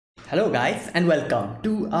Hello guys and welcome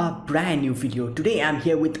to a brand new video. Today I'm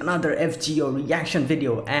here with another FGO reaction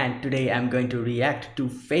video, and today I'm going to react to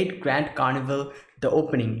Fate Grand Carnival, the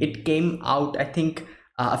opening. It came out I think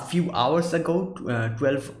a few hours ago,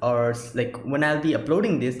 12 hours, like when I'll be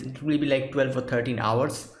uploading this it will be like 12 or 13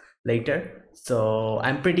 hours later. So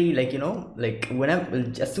I'm pretty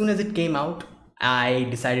as soon as it came out I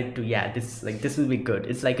decided to, yeah, this will be good.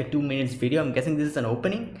 It's like a 2 minutes video. I'm guessing this is an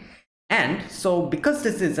opening. And so because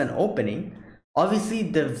this is an opening, obviously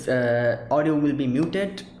the audio will be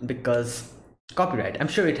muted because copyright. I'm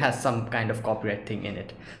sure it has some kind of copyright thing in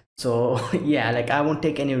it. So yeah, like I won't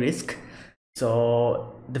take any risk.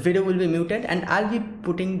 So the video will be muted, and I'll be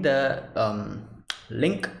putting the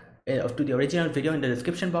link to the original video in the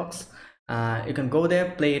description box. You can go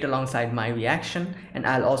there, play it alongside my reaction, and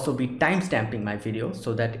I'll also be timestamping my video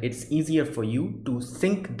so that it's easier for you to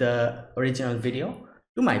sync the original video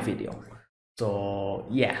to my video. So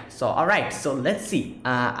yeah, so all right, so let's see.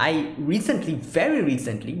 I very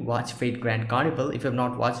recently watched Fate Grand Carnival. If you have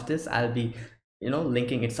not watched this, I'll be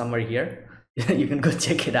linking it somewhere here. You can go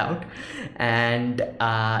check it out. And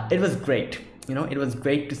it was great. It was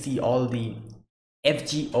great to see all the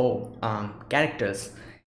FGO characters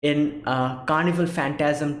in a Carnival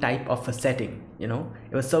Phantasm type of a setting.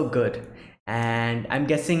 It was so good, and I'm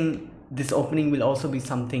guessing this opening will also be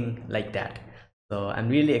something like that. So I'm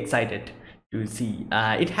really excited to see.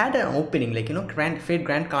 It had an opening, Fate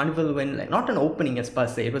Grand Carnival, when not an opening as per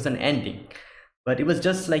se, it was an ending, but it was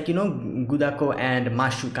just Gudako and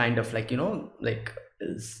Mashu kind of like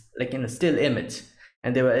in a still image,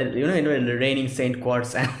 and they were it were raining Saint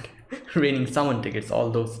Quartz and raining summon tickets,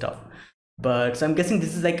 all those stuff. But so I'm guessing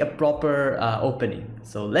this is like a proper opening.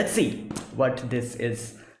 So let's see what this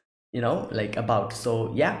is about.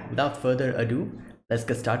 So yeah, without further ado, let's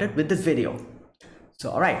get started with this video. So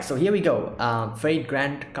alright, so here we go. Fate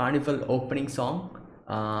Grand Carnival opening song.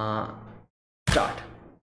 Start.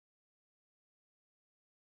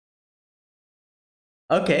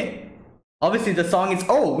 Okay. Obviously the song is,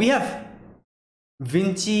 oh, we have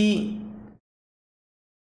Vinci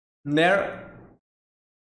Nair.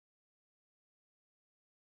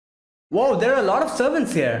 Whoa, there are a lot of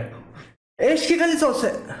servants here. Eshkikal is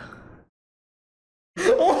also.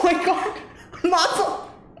 Oh my god! Maso!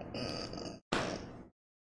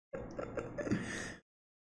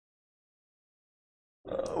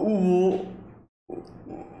 Whoa.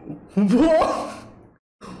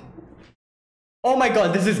 Oh my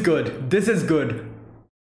god, this is good. This is good.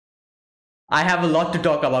 I have a lot to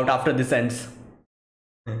talk about after this ends.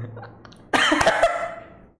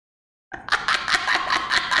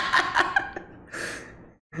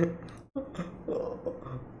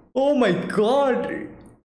 Oh my god.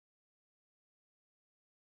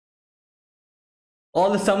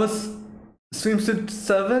 All the summer swimsuit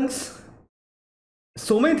servants.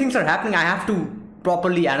 So many things are happening. I have to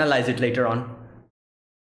properly analyze it later on.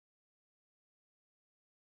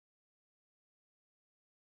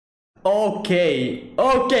 Okay,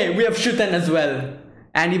 we have Shuten as well.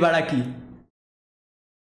 Andy Baraki.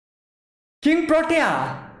 King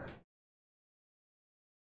Protea.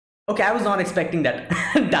 Okay, I was not expecting that.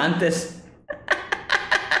 Dantes.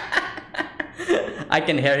 I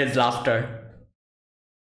can hear his laughter.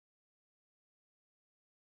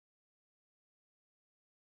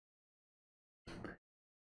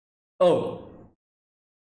 Oh,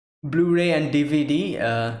 Blu-ray and DVD.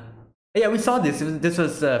 Yeah, we saw this. This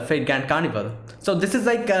was Fate Grand Carnival. So this is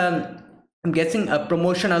like I'm guessing a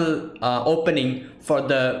promotional opening for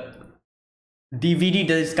the DVD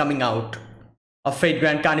that is coming out of Fate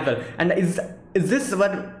Grand Carnival. And is this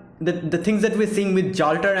what the things that we're seeing with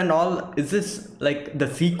Jalter and all? Is this like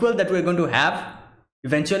the sequel that we're going to have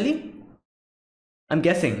eventually? I'm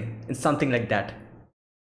guessing it's something like that.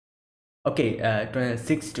 Okay,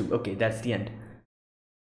 26-2. Okay, that's the end.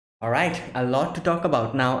 All right, a lot to talk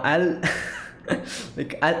about now. I'll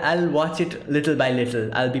I'll watch it little by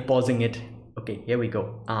little. I'll be pausing it. Okay, here we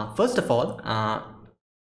go. First of all,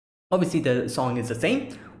 obviously the song is the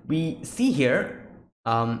same. We see here,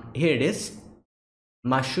 here it is,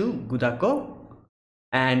 Mashu, Gudako,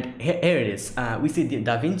 and here it is. We see the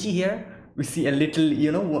Da Vinci here. We see a little,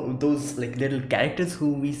 those like little characters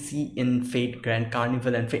who we see in Fate Grand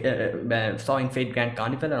Carnival and saw in Fate Grand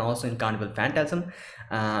Carnival and also in Carnival Phantasm.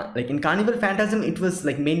 Like in Carnival Phantasm, it was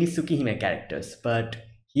like mainly Tsukihime characters, but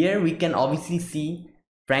here we can obviously see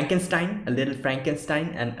Frankenstein, a little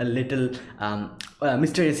Frankenstein, and a little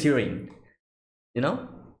mysterious heroine,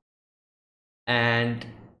 and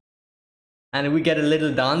we get a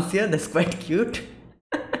little dance here. That's quite cute.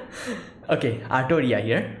 Okay, Artoria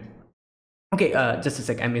here. Okay, just a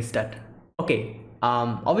sec, I missed that. Okay,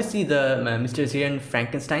 Obviously the Mr. Syrian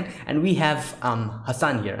Frankenstein, and we have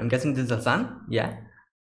Hassan here. I'm guessing this is Hassan. Yeah.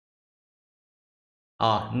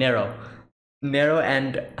 Nero. Nero,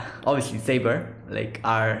 and obviously Saber, like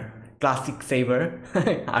our classic Saber,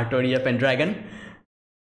 Artoria Pendragon.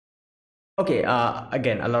 Okay,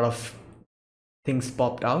 again, a lot of things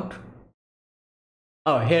popped out.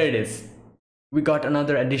 Oh, here it is. We got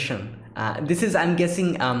another addition. This is, I'm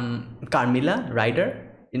guessing, Carmilla Rider,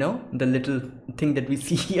 you know, the little thing that we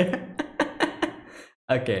see here.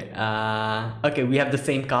 Okay, okay, we have the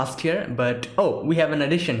same cast here, but oh, we have an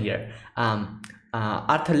addition here.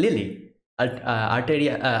 Arthur Lily,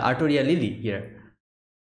 Artoria Lily here.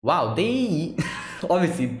 Wow, they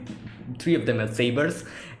obviously 3 of them are sabers,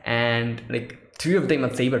 and like 3 of them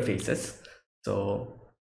are saber faces. So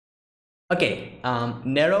okay,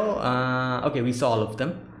 Nero, okay, we saw all of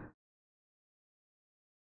them.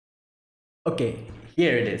 Okay,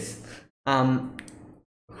 here it is.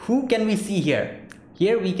 Who can we see here?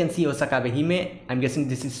 Here we can see Osakabe Hime. I'm guessing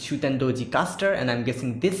this is Shuten Doji caster, and I'm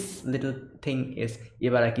guessing this little thing is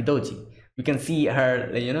Ibaraki Doji. We can see her,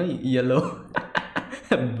 you know, yellow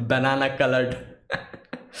banana colored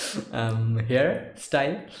hair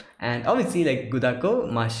style, and obviously like Gudako,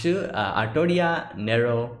 Mashu, Artoria,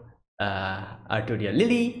 Nero, Artoria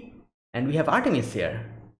Lily, and we have Artemis here.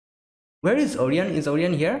 Where is Orion? Is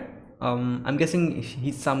Orion here? I'm guessing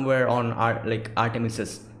he's somewhere on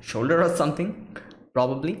Artemis's shoulder or something,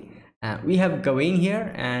 probably. We have Gawain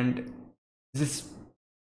here, and is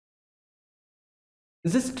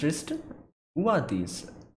this Tristan? Who are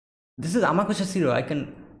these? This is Amako Shashiro. I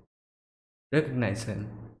can recognize him,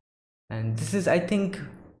 and this is, I think,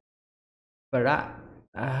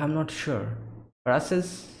 I'm not sure.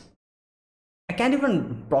 Paracelsus. I can't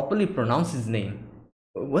even properly pronounce his name.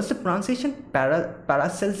 What's the pronunciation?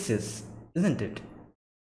 Paracelsus, isn't it?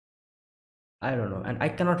 I don't know, and I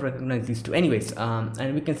cannot recognize these two. Anyways,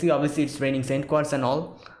 and we can see obviously it's raining Saint Quartz and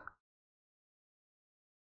all.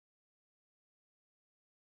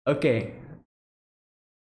 Okay.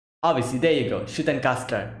 Obviously, there you go. Shuten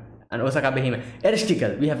Caster and Osakabe Hime.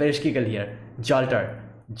 Erishkigal, we have Erishkigal here. Jalter,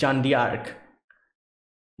 John D'Arc.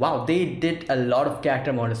 Wow, they did a lot of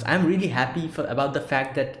character models. I'm really happy about the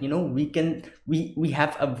fact that, you know, we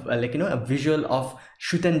have a like, you know, a visual of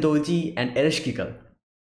Shuten Doji and Erishkigal,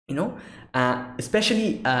 you know,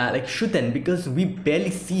 especially like Shuten, because we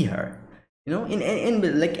barely see her, you know,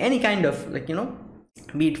 in like any kind of, like, you know,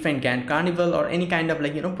 be it Friend Grand Carnival or any kind of,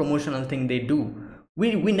 like, you know, promotional thing they do.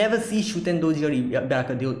 We never see Shuten Doji or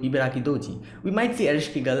Ibaraki Doji. We might see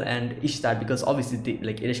Erishkigal and Ishtar, because obviously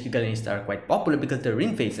like Erishkigal and Ishtar are quite popular because they're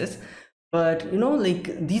ring faces. But, you know,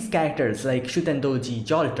 like these characters like Shuten Doji,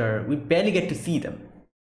 Jolter, we barely get to see them.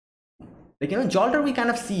 Like, you know, Jolter we kind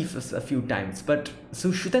of see a few times, but so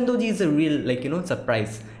Shuten Doji is a real, like, you know,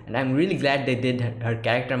 surprise. And I'm really glad they did her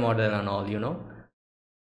character model and all, you know.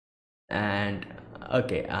 And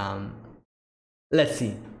okay, let's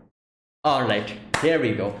see. All right, here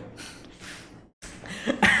we go.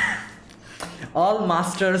 All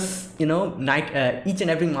masters, you know, each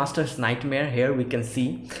and every master's nightmare. Here we can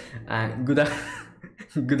see Gudako.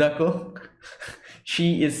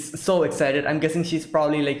 She is so excited. I'm guessing she's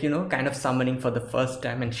probably, like, you know, kind of summoning for the first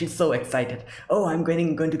time, and she's so excited. Oh, I'm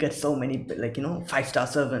going to get so many, like, you know, 5-star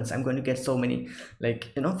servants. I'm going to get so many,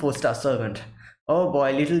 like, you know, 4-star servant. Oh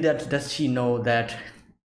boy, little does she know that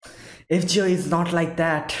FGO is not like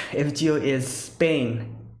that. FGO is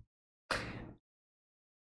pain.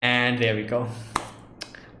 And there we go.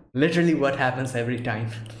 Literally what happens every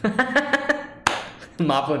time.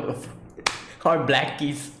 Mapo or Black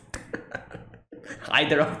Keys.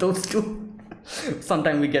 Either of those two.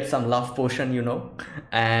 Sometimes we get some love potion, you know.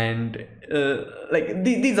 And like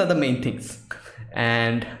these are the main things.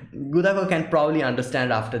 And Gudako can probably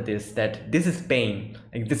understand after this that this is pain.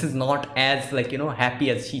 Like, this is not as, like, you know, happy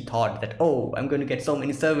as she thought that, oh, I'm going to get so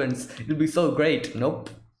many servants, it'll be so great. Nope,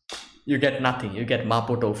 you get nothing. You get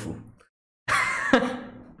Mapo Tofu.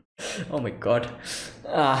 Oh my god.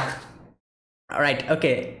 All right,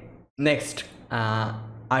 okay, next,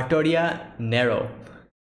 Artoria Nero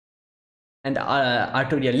and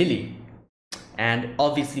Artoria Lily. And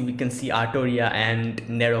obviously we can see Artoria and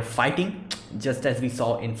Nero fighting, just as we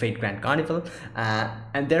saw in Fate Grand Carnival.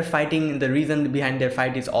 And they're fighting, the reason behind their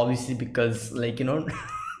fight is obviously because, like, you know,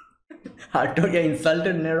 Artoria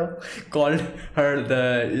insulted Nero, called her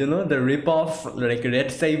the, you know, the rip-off, like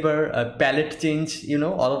Red Saber, a palette change, you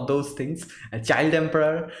know, all of those things, a child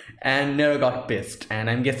emperor, and Nero got pissed. And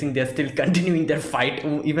I'm guessing they're still continuing their fight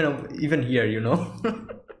even here, you know.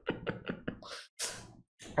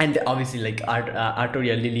 And obviously, like,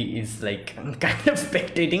 Artoria Lily is, like, kind of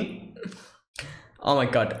spectating. Oh my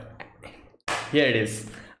god, here it is.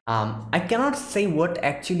 I cannot say what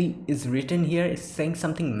actually is written here. It's saying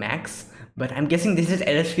something Max, but I'm guessing this is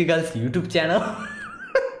Electrical's YouTube channel.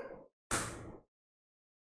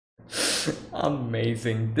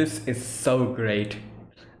 Amazing, this is so great.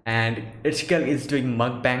 And Electrical is doing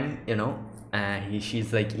mukbang, you know,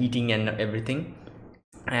 she's like eating and everything,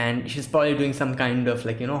 and she's probably doing some kind of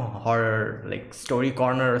like, you know, horror like story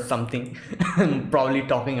corner or something. Probably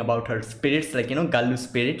talking about her spirits, like, you know, Gallu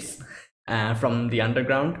spirits from the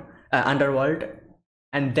underworld.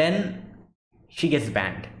 And then she gets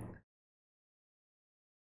banned.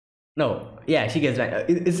 No, yeah, she gets banned.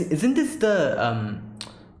 Isn't this the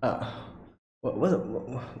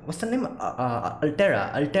what's the name?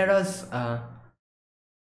 Altera's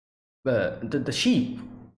the sheep.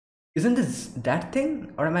 Isn't this that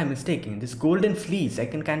thing, or am I mistaken? This golden fleece, I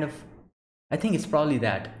think it's probably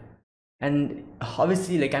that. And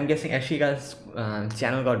obviously, like, I'm guessing Ashika's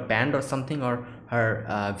channel got banned or something, or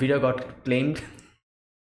her video got claimed.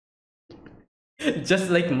 Just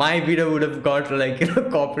like my video would have got, like, you know,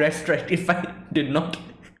 copyright strike if I did not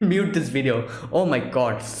mute this video. Oh my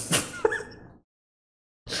god.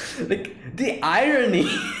 Like, the irony.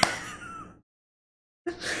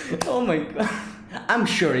 Oh my god. I'm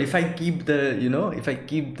sure if I keep the, you know, if I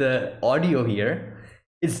keep the audio here,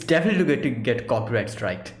 it's definitely going to get copyright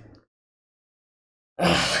striked.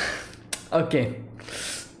 Okay.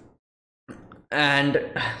 And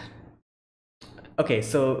okay,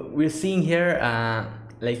 so we're seeing here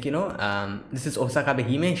like, you know, this is Osakabe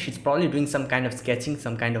Hime. She's probably doing some kind of sketching,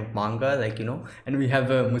 some kind of manga, like, you know. And we have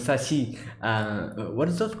Musashi, what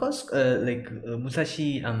is those called?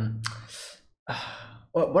 Musashi,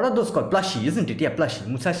 what are those called? Plushie, isn't it? Yeah, plushie.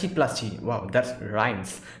 Musashi plushie. Wow, that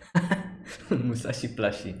rhymes. Musashi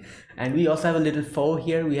plushie. And we also have a little foe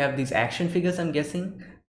here. We have these action figures, I'm guessing.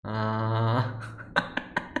 You have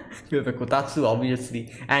a Kotatsu,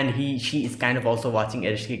 obviously, and she is kind of also watching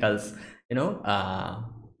Erishika's, you know,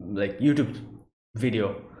 like YouTube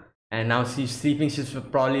video. And now she's sleeping. She's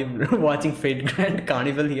probably watching Fate Grand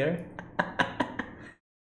Carnival here.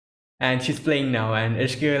 And she's playing now, and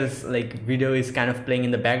Erishika's like video is kind of playing in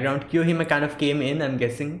the background. Kyohime kind of came in, I'm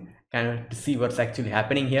guessing, kind of to see what's actually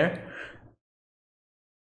happening here.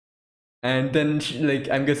 And then she, like,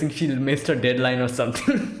 I'm guessing she missed her deadline or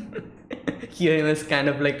something. Kyohime is kind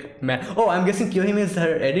of like mad. Oh, I'm guessing Kyohime is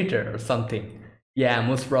her editor or something. Yeah,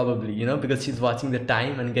 most probably, you know, because she's watching the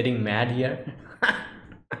time and getting mad here.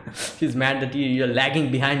 She's mad that you're lagging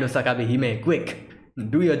behind, Osakabe Hime. Quick,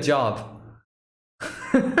 do your job.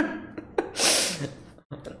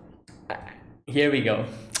 Here we go.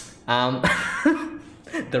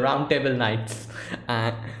 The round table knights.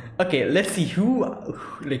 Okay, let's see who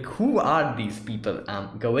are these people.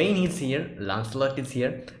 Gawain is here, Lancelot is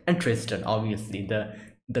here, and Tristan, obviously the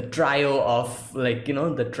trio of, like, you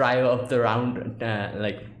know, the trio of the round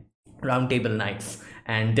table knights.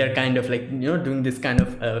 And they're kind of like, you know, doing this kind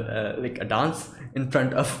of like a dance in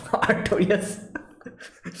front of Artorias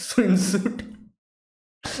swimsuit.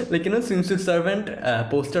 Like, you know, swimsuit servant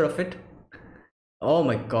poster of it. Oh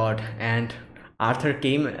my god. And Arthur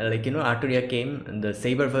came, like, you know, Arturia came in the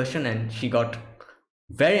saber version, and she got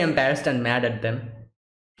very embarrassed and mad at them.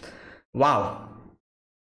 Wow.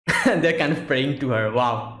 They're kind of praying to her.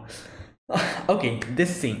 Wow. Okay,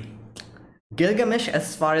 this scene. Gilgamesh,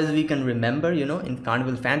 as far as we can remember, you know, in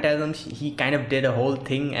Carnival Phantasms, he kind of did a whole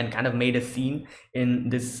thing and kind of made a scene in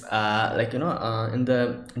this, like, you know, in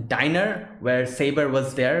the diner where Saber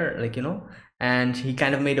was there, like, you know, and he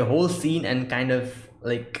kind of made a whole scene and kind of,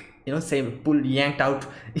 like, you know, Saber yanked out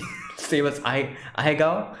Saber's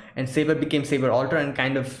Aigao, and Saber became Saber Alter and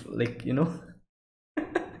kind of, like, you know,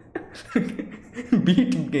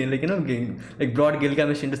 beat, like, you know, like brought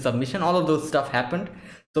Gilgamesh into submission. All of those stuff happened.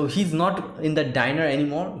 So he's not in the diner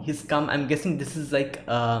anymore. He's come, I'm guessing this is like,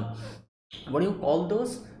 what do you call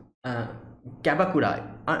those?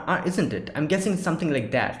 Gabakura, isn't it? I'm guessing something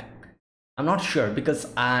like that. I'm not sure, because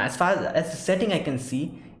as far as the setting I can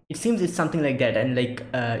see, it seems it's something like that. And like,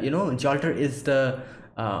 you know, Jolter is the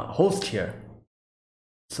host here.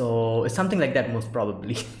 So it's something like that, most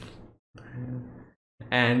probably.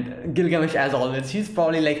 And Gilgamesh, as always, he's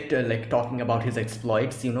probably like talking about his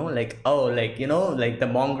exploits, you know, like, oh, like, you know, like the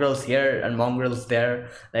mongrels here and mongrels there,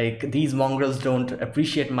 like these mongrels don't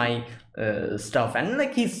appreciate my stuff, and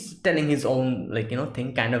like he's telling his own, like, you know,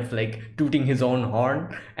 thing, kind of like tooting his own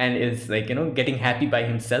horn, and is, like, you know, getting happy by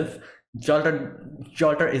himself.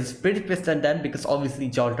 Jolter is pretty pissed at that, because obviously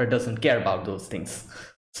Jolter doesn't care about those things.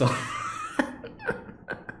 So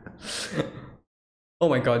oh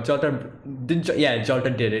my god, Jolter did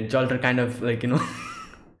it. Jolter kind of, like, you know,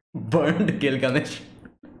 Burned Gilgamesh.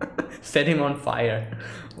 Set him on fire.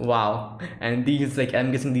 Wow. And these, like,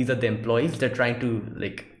 I'm guessing these are the employees. They're trying to,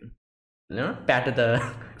 like, patter the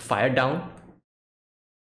fire down.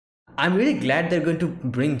 I'm really glad they're going to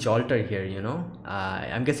bring Jolter here,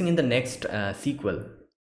 I'm guessing in the next sequel.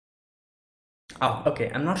 Oh, okay.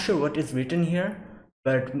 I'm not sure what is written here,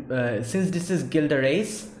 but since this is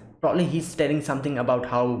Gilda-Reis, probably he's telling something about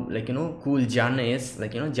how, like, cool Jan is,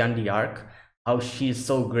 like, Jan the Arc, how she's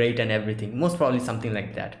so great and everything. Most probably something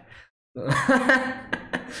like that.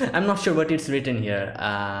 I'm not sure what it's written here,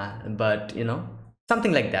 but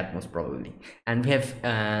something like that most probably. And we have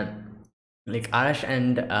like Arash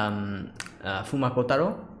and Fuma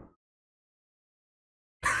Kotaro.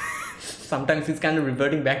 Sometimes he's kind of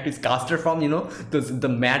reverting back to his caster form, the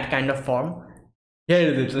mad kind of form. Here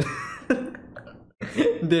it is.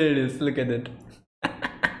 There it is, look at it.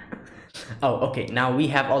 Oh, okay, now we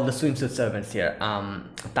have all the swimsuit servants here.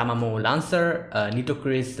 Tamamo Lancer, Nito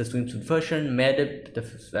Chris, the swimsuit version, Medip, the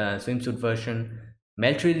swimsuit version,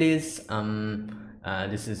 Meltrilis,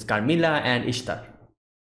 this is Carmilla and Ishtar.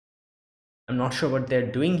 I'm not sure what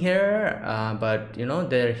they're doing here, but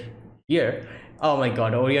they're here. Oh my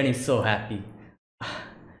god, Orion is so happy.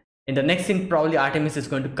 In the next scene, probably Artemis is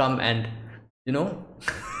going to come and,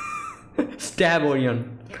 stab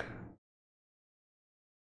Orion.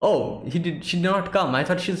 Oh, she did not come. I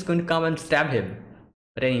thought she was going to come and stab him.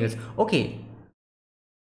 But anyways, okay.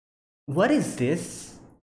 What is this?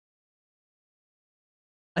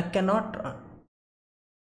 I cannot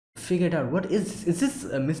figure it out. What is this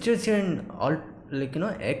mysterious here in all, like,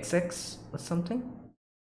 XX or something?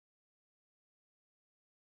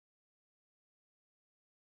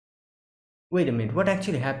 Wait a minute, what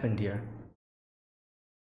actually happened here?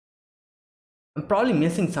 I'm probably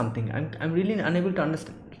missing something. I'm really unable to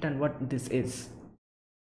understand what this is.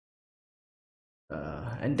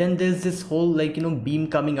 And then there's this whole, like, beam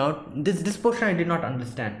coming out. This portion I did not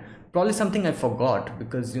understand. Probably something I forgot,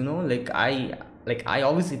 because I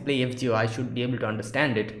obviously play FGO. I should be able to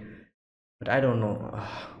understand it, but I don't know.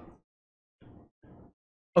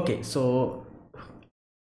 Okay, so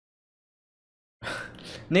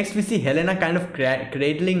next we see Helena kind of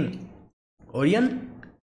cradling Orion.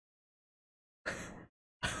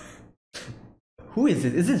 Who is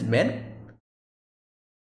this? Is this Ben?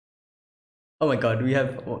 Oh my god, we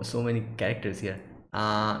have so many characters here.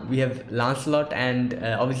 We have Lancelot, and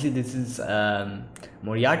obviously this is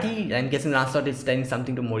Moriarty. I'm guessing Lancelot is telling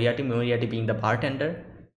something to Moriarty, Moriarty being the bartender.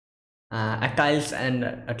 Achilles and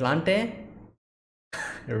Atlante.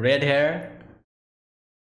 Red hair.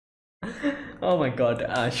 Oh my god,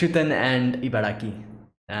 Shuten and Ibaraki.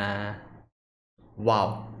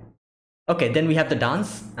 Wow. Okay, then we have the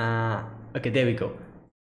dance. Okay, there we go.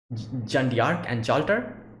 Jeanne d'Arc and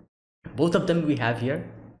Jalter. Both of them we have here.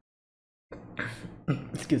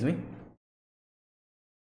 Excuse me.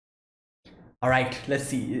 Alright, let's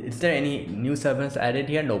see. Is there any new servants added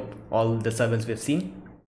here? Nope. All the servants we've seen.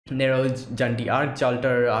 Nero, Jeanne d'Arc,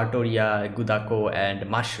 Jalter, Artoria, Gudako, and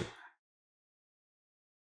Mashu.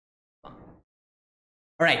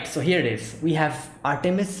 Alright, so here it is. We have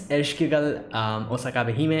Artemis, Ershkigal,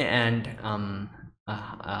 Osakabe Hime, and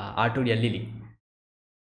Artoria Lily.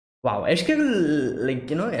 Wow, Ershkigal,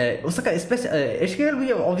 like, Osaka, especially Ershkigal,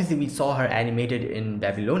 we saw her animated in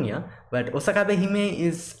Babylonia, but Osakabe Hime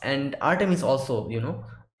is, and Artemis also,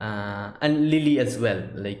 and Lily as well.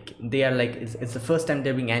 Like, they are like, it's the first time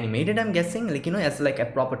they're being animated, I'm guessing, like, as like a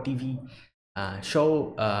proper TV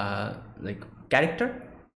show, like, character.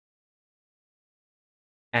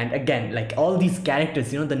 And again, like, all these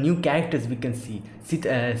characters, the new characters we can see,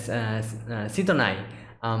 Sitonai,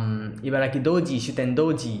 Ibaraki Doji, Shuten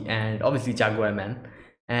Doji, and obviously Jaguar Man.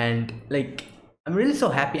 And like, I'm really so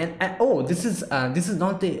happy. And oh, this is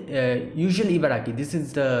not the usual Ibaraki. This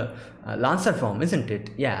is the Lancer form, isn't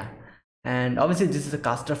it? Yeah. And obviously this is the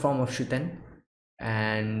caster form of Shuten.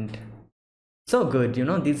 And so good,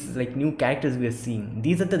 these like new characters we are seeing.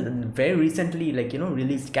 These are the very recently, like,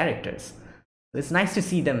 released characters. So it's nice to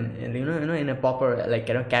see them, in a proper, like,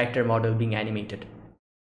 character model being animated.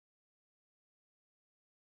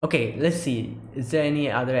 Okay, let's see. Is there any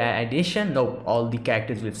other addition? Nope, all the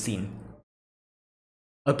characters we've seen.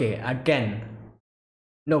 Okay, again.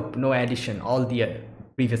 Nope, no addition. All the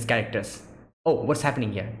previous characters. Oh, what's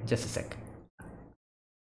happening here? Just a sec.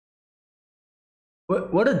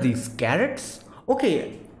 What are these carrots?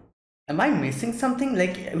 Okay, am I missing something?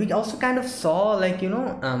 Like, we also kind of saw, like, in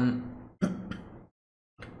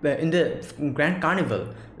the Grand Carnival,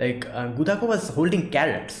 like, Gudako was holding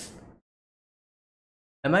carrots.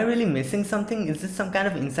 Am I really missing something? Is this some kind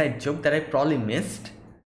of inside joke that I probably missed?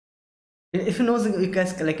 If you know, you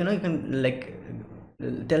guys, like, you know, you can like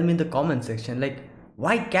tell me in the comment section, like,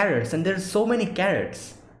 why carrots? And there's so many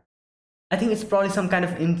carrots. I think it's probably some kind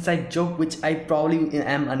of inside joke which I probably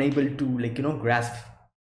am unable to, like, you know, grasp.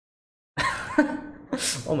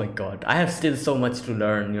 Oh my god, I have still so much to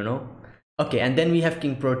learn, you know. Okay, and then we have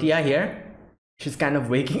King Protea here. She's kind of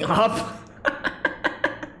waking up.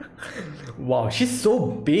 Wow, she's so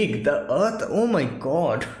big. The earth, oh my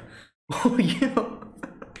god. Oh, you know.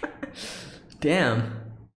 Damn.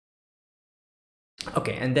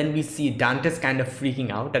 Okay, and then we see Dante's kind of freaking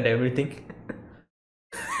out at everything.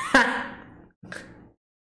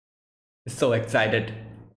 So excited.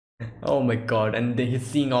 Oh my god, and then he's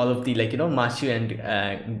seeing all of the, like, you know, Mashu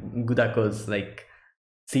and Gudako's like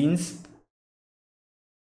scenes.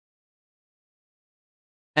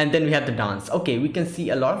 And then we have the dance. Okay, we can see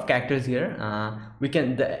a lot of characters here.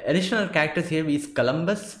 The additional characters here is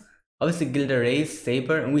Columbus, obviously Gilderais,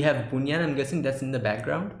 Saber, and we have Bunyan, I'm guessing that's in the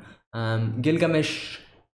background. Gilgamesh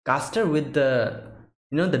Caster with the,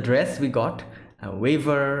 you know, the dress we got.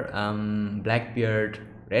 Waver, Blackbeard,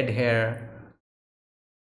 red hair.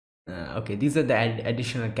 Okay, these are the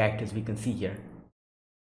additional characters we can see here.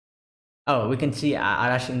 Oh, we can see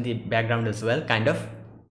Arash in the background as well, kind of.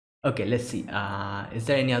 Okay, let's see. Is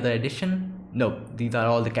there any other addition? No, these are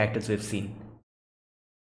all the characters we've seen.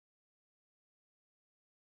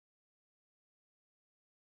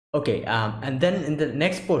 Okay, and then in the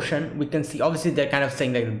next portion, we can see, obviously they're kind of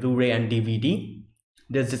saying like Blu-ray and DVD.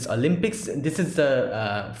 There's this Olympics. This is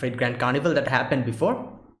the Fate Grand Carnival that happened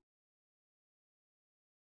before.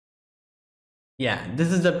 Yeah,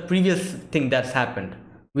 this is the previous thing that's happened.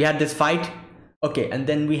 We had this fight. Okay, and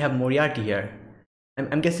then we have Moriarty here.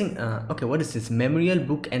 I'm guessing, okay, what is this? Memorial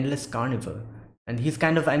Book Endless Carnival. And he's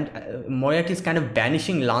kind of, Moriarty is kind of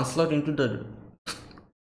banishing Lancelot into the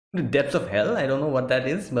depths of hell. I don't know what that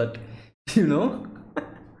is, but, you know.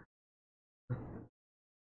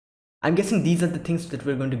 I'm guessing these are the things that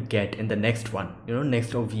we're going to get in the next one, you know,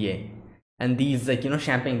 next OVA. And these, like, you know,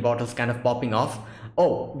 champagne bottles kind of popping off.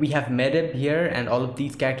 Oh, we have Medeb here and all of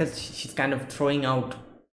these characters. She's kind of throwing out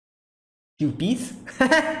QPs.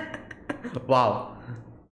 Wow.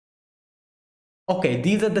 Okay,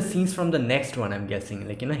 these are the scenes from the next one, I'm guessing.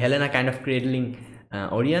 Like, you know, Helena kind of cradling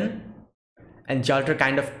Orion. And Jalter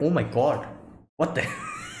kind of, oh my god. What the?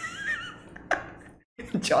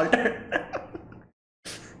 Jalter.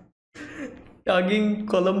 Tugging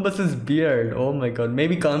Columbus's beard. Oh my god.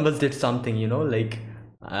 Maybe Columbus did something, you know, like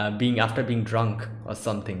after being drunk or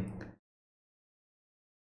something.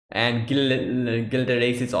 And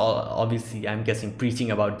Gilderais is all obviously, I'm guessing,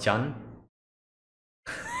 preaching about Jan.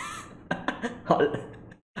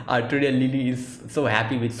 Arturia Lily is so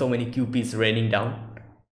happy with so many QPs raining down.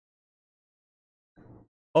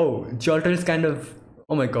 Oh, Jolter is kind of,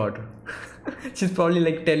 oh my god. She's probably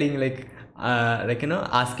like telling, like, you know,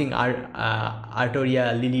 asking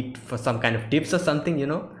Arturia Lily for some kind of tips or something, you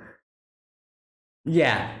know.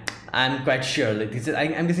 Yeah, I'm quite sure. Like, this is,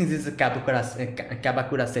 I'm guessing this is a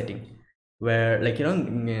Kabakura setting, where, like, you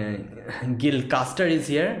know, Gil Caster is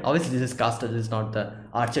here. Obviously, this is Caster. This is not the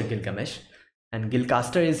Archer Gilgamesh. And Gil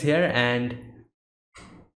Caster is here. And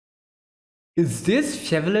is this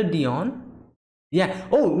Chevalier Dion? Yeah.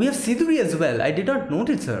 Oh, we have Siduri as well. I did not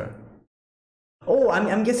notice her. Oh,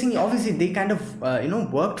 I'm guessing. Obviously, they kind of you know,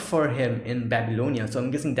 worked for him in Babylonia. So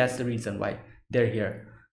I'm guessing that's the reason why they're here.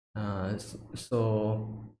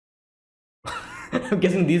 So I'm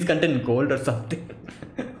guessing these contain gold or something.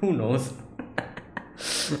 Who knows?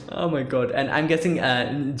 Oh my god. And I'm guessing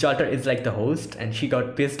Jalter is like the host, and she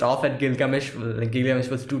got pissed off at Gilgamesh. Like, Gilgamesh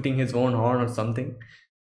was tooting his own horn or something.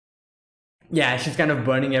 Yeah, she's kind of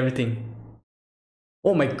burning everything.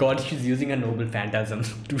 Oh my god, she's using a noble phantasm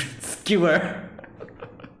to skewer.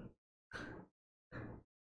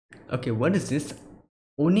 Okay, what is this?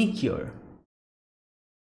 Onicure.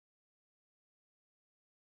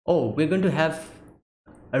 Oh, we're going to have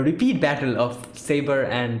a repeat battle of Saber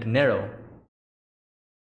and Nero.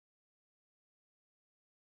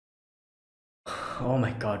 Oh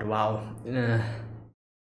my god, wow.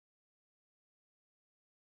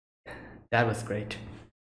 That was great.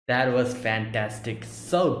 That was fantastic.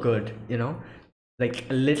 So good, you know. Like,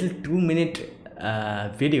 a little 2-minute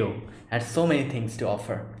video had so many things to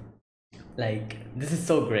offer. Like, this is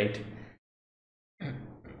so great.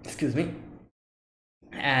 Excuse me.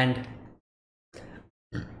 And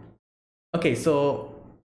okay, so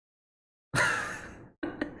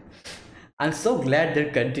I'm so glad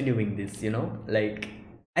they're continuing this, you know. Like,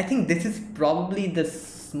 I think this is probably the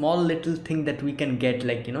small little thing that we can get,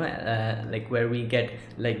 like, you know, like, where we get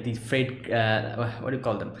like these freight what do you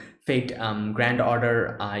call them, Fate Grand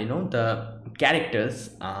Order, the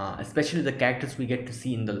characters, especially the characters we get to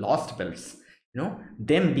see in the Lost Bells,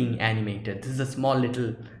 them being animated. This is a small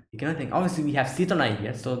little thing. Obviously we have Sitonai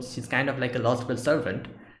here, so she's kind of like a Lost Bell servant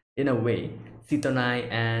in a way. Sitonai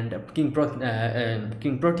and King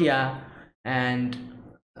Protea, and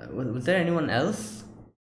was there anyone else?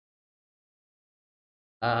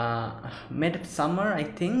 Made Summer, I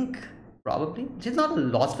think. Probably she's not a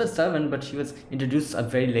Lost Bell servant, but she was introduced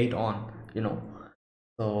very late on,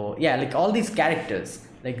 so yeah, like all these characters,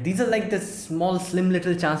 like these are like the small slim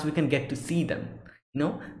little chance we can get to see them,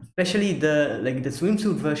 especially the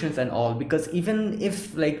swimsuit versions and all, because even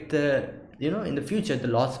if like the in the future the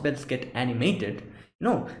Lost Bells get animated,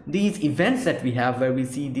 these events that we have where we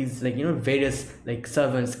see these various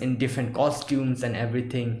servants in different costumes and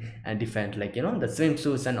everything, and different the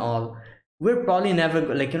swimsuits and all, we're probably never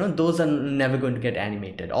those are never going to get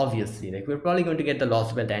animated. Obviously, we're probably going to get the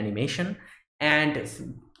Lost Belt animation, and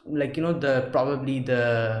the probably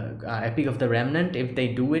the Epic of the Remnant, if they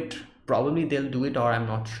do it, probably they'll do it, or I'm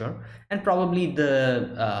not sure. And probably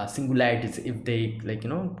the Singularities, if they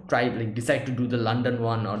try decide to do the London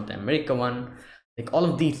one or the America one, all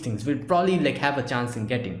of these things we'll probably have a chance in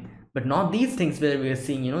getting, but not these things where we are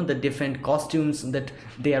seeing the different costumes that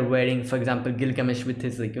they are wearing. For example, Gilgamesh with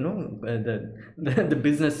his the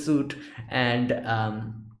business suit, and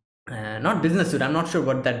not business suit, I'm not sure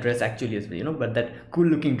what that dress actually is, but that cool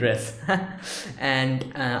looking dress. And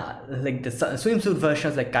the swimsuit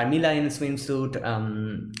versions, like Carmilla in a swimsuit,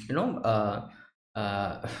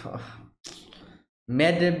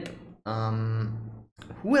 Medib,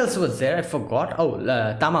 who else was there? I forgot. Oh,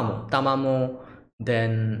 Tamamo,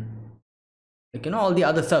 then all the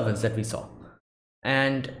other servants that we saw.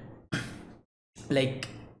 And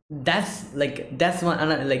that's one,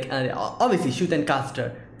 obviously Shuten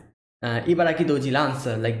Caster, Ibaraki Doji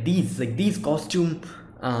Lancer, these costume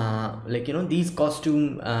these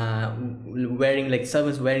costume wearing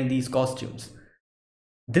servants wearing these costumes.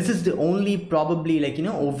 This is the only probably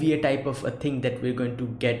OVA type of a thing that we're going to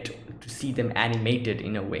get to see them animated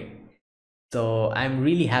in a way. So I'm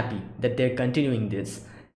really happy that they're continuing this,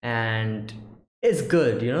 and it's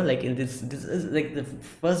good, this is the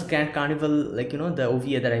first Grand Carnival, the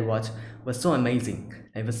OVA that I watched was so amazing.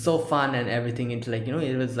 It was so fun and everything. It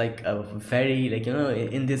it was a very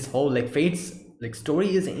in this whole Fate's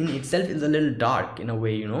story is in itself is a little dark in a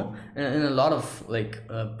way, in a lot of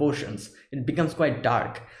portions it becomes quite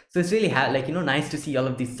dark. So it's really nice to see all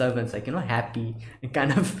of these servants happy and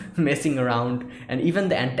kind of messing around, and even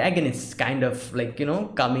the antagonists kind of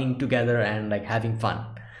coming together and having fun.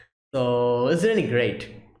 So it's really great.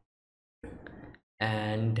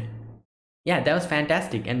 And yeah, that was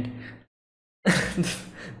fantastic. And the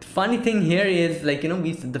funny thing here is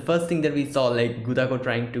the first thing that we saw Gudako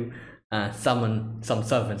trying to summon some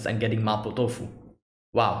servants and getting Mapo Tofu.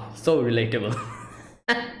 Wow, so relatable.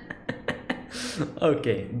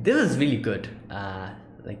 Okay, this is really good.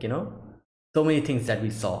 So many things that we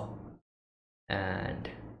saw. And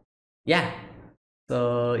yeah,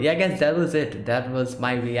 so yeah guys, that was it. That was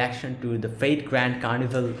my reaction to the Fate Grand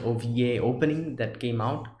Carnival OVA opening that came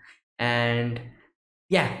out. And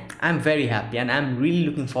yeah, I'm very happy, and I'm really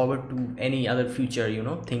looking forward to any other future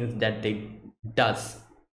things that they does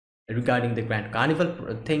regarding the Grand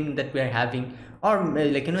Carnival thing that we are having, or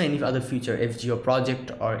any other future FGO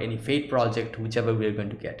project or any Fate project, whichever we're going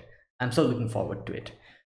to get. I'm so looking forward to it.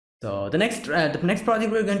 So the next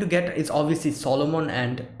project we're going to get is obviously Solomon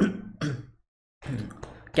and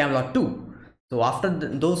Camelot 2. So after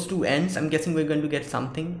those two ends, I'm guessing we're going to get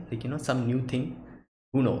something some new thing.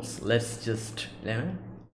 Who knows? Let's just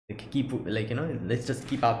keep let's just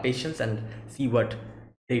keep our patience and see what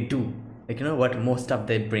they do, what more stuff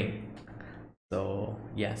they bring. So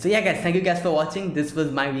yeah, guys, thank you guys for watching. This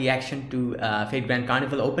was my reaction to Fate Grand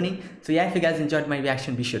Carnival opening. So yeah, if you guys enjoyed my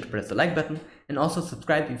reaction, be sure to press the like button, and also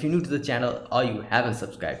subscribe if you're new to the channel or you haven't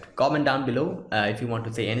subscribed. Comment down below if you want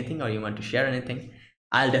to say anything or you want to share anything.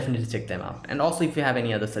 I'll definitely check them out. And also if you have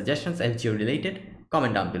any other suggestions FGO related,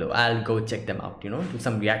 comment down below. I'll go check them out, do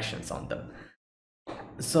some reactions on them.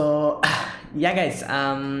 So yeah guys,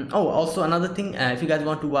 oh, also another thing, if you guys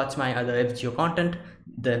want to watch my other FGO content,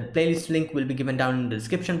 the playlist link will be given down in the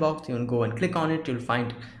description box. You can go and click on it. You'll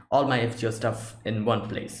find all my FGO stuff in one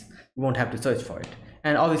place. You won't have to search for it.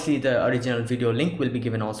 And obviously the original video link will be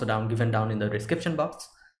given down in the description box.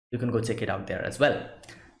 You can go check it out there as well.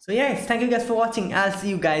 So yes, thank you guys for watching. I'll see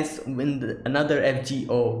you guys in another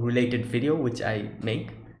FGO related video which I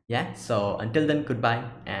make. Yeah, so until then, goodbye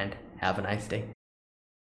and have a nice day.